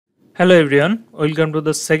Hello everyone, welcome to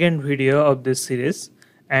the second video of this series,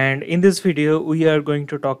 and in this video we are going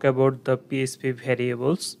to talk about the PHP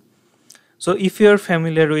variables. So if you are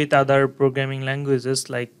familiar with other programming languages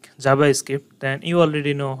like JavaScript, then you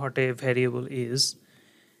already know what a variable is.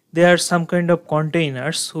 They are some kind of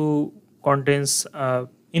containers who contains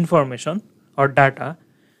information or data,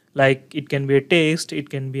 like it can be a text, it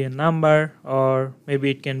can be a number, or maybe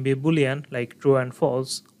it can be a boolean like true and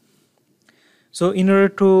false. So in order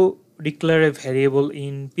to declare a variable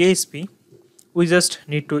in PHP, we just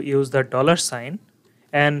need to use the $sign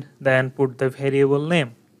and then put the variable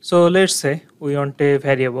name. So let's say we want a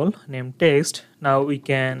variable named text. Now we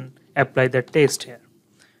can apply the text here.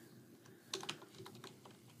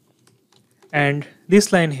 And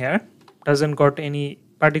this line here doesn't got any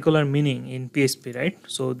particular meaning in PHP, right?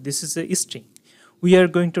 So this is a string. We are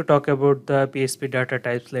going to talk about the PHP data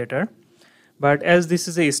types later. But as this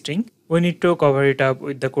is a string, we need to cover it up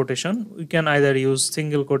with the quotation. We can either use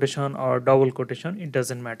single quotation or double quotation, it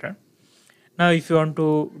doesn't matter. Now if you want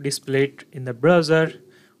to display it in the browser,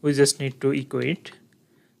 we just need to echo it.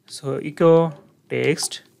 So echo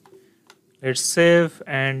text, let's save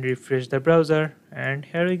and refresh the browser, and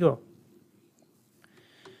here we go.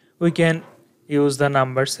 We can use the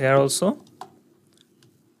numbers here also.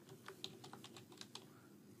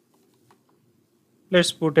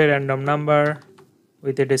 Let's put a random number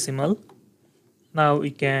with a decimal. Now we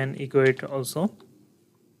can echo it also.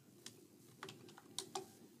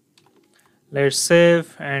 Let's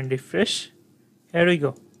save and refresh. Here we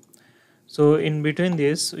go. So in between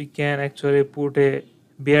this we can actually put a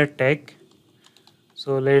bear tag.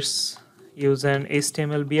 So let's use an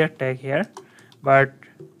HTML bear tag here, but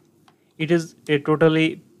it is a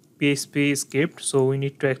totally PHP script, so we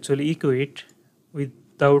need to actually echo it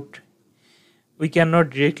without. We cannot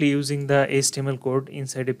directly using the HTML code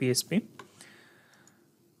inside a PHP.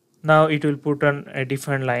 Now it will put on a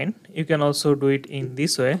different line. You can also do it in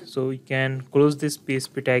this way. So we can close this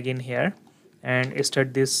PHP tag in here and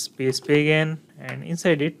start this PHP again, and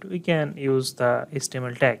inside it we can use the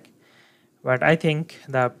HTML tag. But I think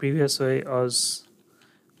the previous way was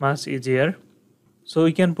much easier. So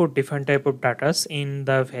we can put different type of datas in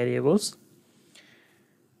the variables.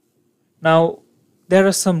 Now there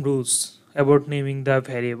are some rules about naming the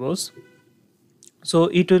variables. So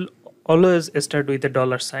it will always start with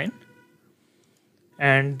a $sign,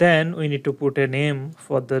 and then we need to put a name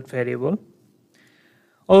for that variable.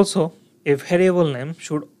 Also, a variable name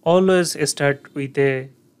should always start with a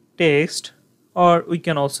text, or we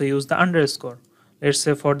can also use the underscore. Let's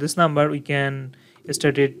say for this number we can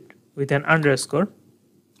start it with an underscore.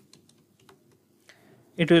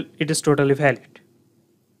 It is totally valid.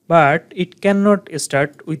 But it cannot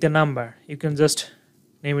start with a number. You can just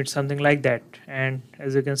name it something like that, and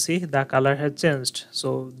as you can see the color has changed.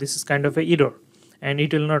 So this is kind of a error and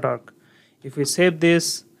it will not work. If we save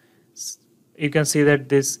this, you can see that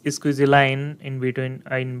this squeezy line in between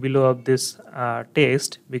in below of this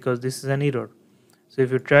text, because this is an error. So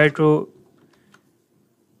if you try to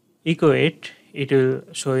echo it, it will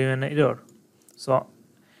show you an error. So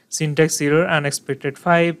syntax error, unexpected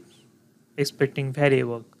 5, expecting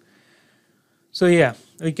variable. So yeah,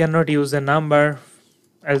 we cannot use a number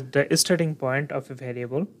as the starting point of a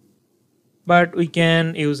variable, but we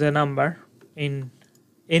can use a number in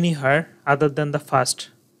anywhere other than the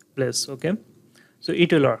first place. Okay, so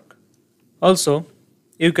it will work. Also,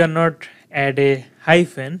 you cannot add a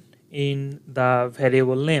hyphen in the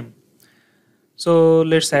variable name. So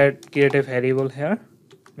let's create a variable here,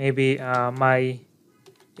 maybe my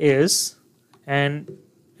is, and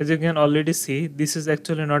as you can already see, this is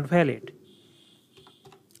actually not valid.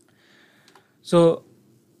 So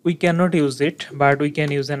we cannot use it, but we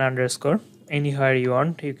can use an underscore anywhere you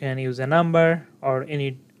want. You can use a number or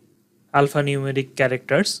any alphanumeric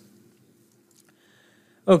characters.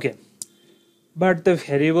 Okay, but the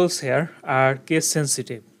variables here are case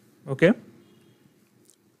sensitive. Okay,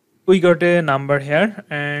 we got a number here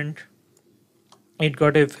and it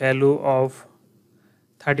got a value of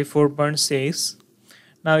 34.6.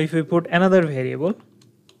 Now if we put another variable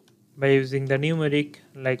by using the numeric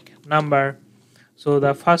like number, so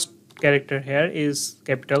the first character here is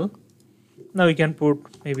capital. Now we can put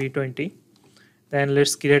maybe 20. Then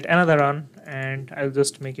let's create another one, and I'll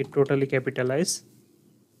just make it totally capitalized,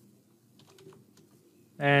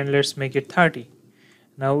 and let's make it 30.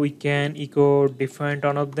 Now we can echo different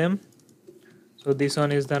one of them. So this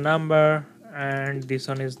one is the number and this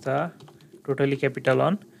one is the totally capital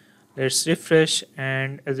one. Let's refresh,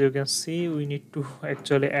 and as you can see we need to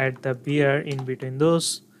actually add the bear in between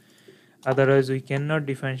those, otherwise we cannot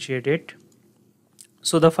differentiate it.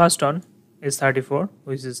 So the first one is 34,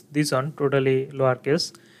 which is this one, totally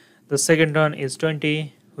lowercase. The second one is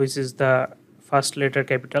 20, which is the first letter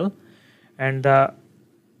capital, and the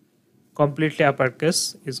completely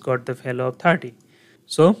uppercase is got the value of 30.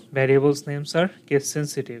 So variables names are case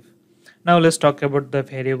sensitive. Now let's talk about the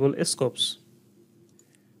variable scopes.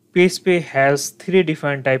 PHP has three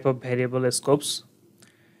different type of variable scopes: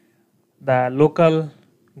 the local,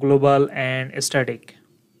 global, and static.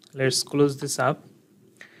 Let's close this up.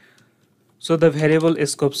 So the variable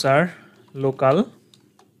scopes are local,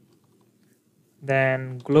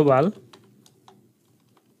 then global,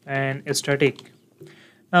 and static.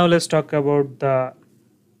 Now let's talk about the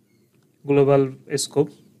global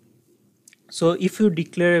scope. So if you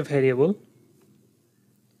declare a variable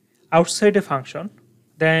outside a function,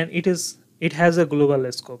 then it has a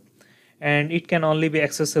global scope, and it can only be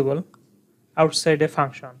accessible outside a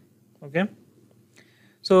function. Okay,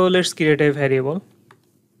 so let's create a variable,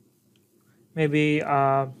 maybe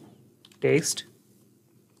a text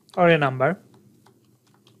or a number.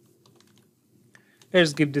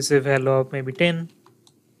 Let's give this a value of maybe 10,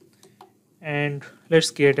 and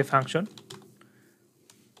let's create a function.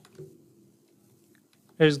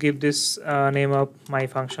 Let's give this name of my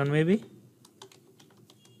function maybe.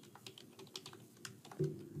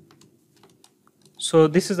 So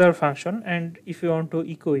this is our function, and if you want to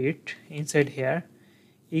echo it inside here,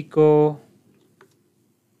 echo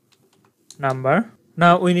number.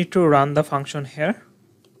 Now we need to run the function here.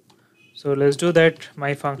 So let's do that,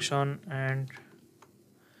 my function, and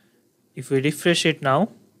if we refresh it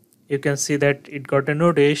now, you can see that it got a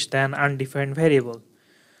notice than undefined variable.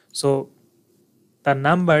 So the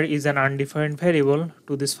number is an undefined variable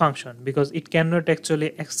to this function because it cannot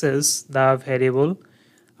actually access the variable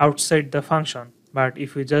outside the function. But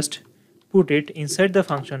if we just put it inside the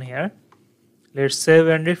function here, let's save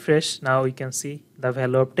and refresh. Now we can see the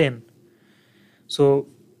value of 10. So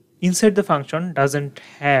inside the function doesn't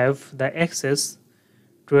have the access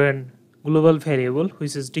to a global variable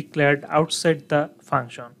which is declared outside the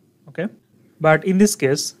function. Okay, but in this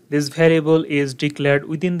case this variable is declared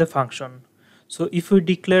within the function. So if we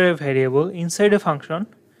declare a variable inside a function,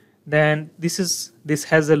 then this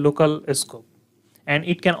has a local scope, and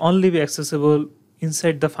it can only be accessible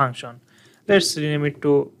inside the function. Let's rename it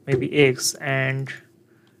to maybe x and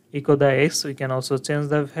echo the x. We can also change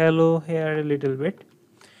the value here a little bit.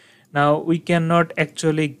 Now we cannot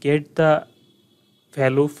actually get the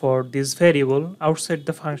value for this variable outside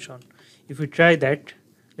the function. If we try that,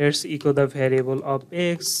 let's echo the variable of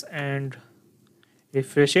x and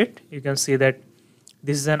refresh it. You can see that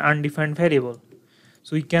this is an undefined variable.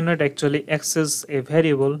 So we cannot actually access a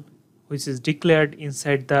variable which is declared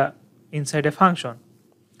inside a function.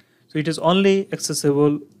 So it is only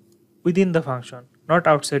accessible within the function, not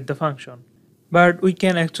outside the function. But we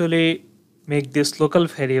can actually make this local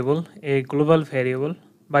variable a global variable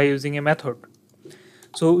by using a method.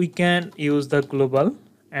 So we can use the global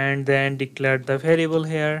and then declare the variable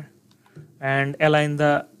here and align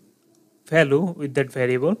the value with that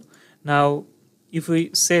variable. Now if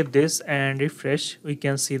we save this and refresh, we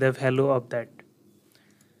can see the value of that.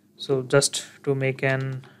 So just to make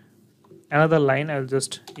another line, I'll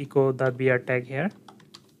just echo the br tag here.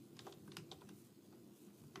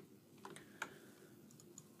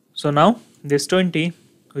 So now this 20,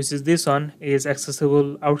 which is this one, is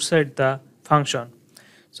accessible outside the function.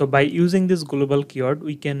 So by using this global keyword,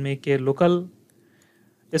 we can make a local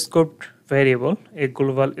scoped variable a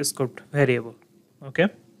global scoped variable.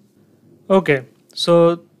 Okay,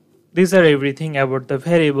 so these are everything about the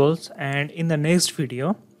variables, and in the next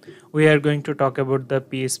video we are going to talk about the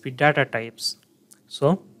PHP data types.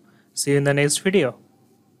 So see you in the next video.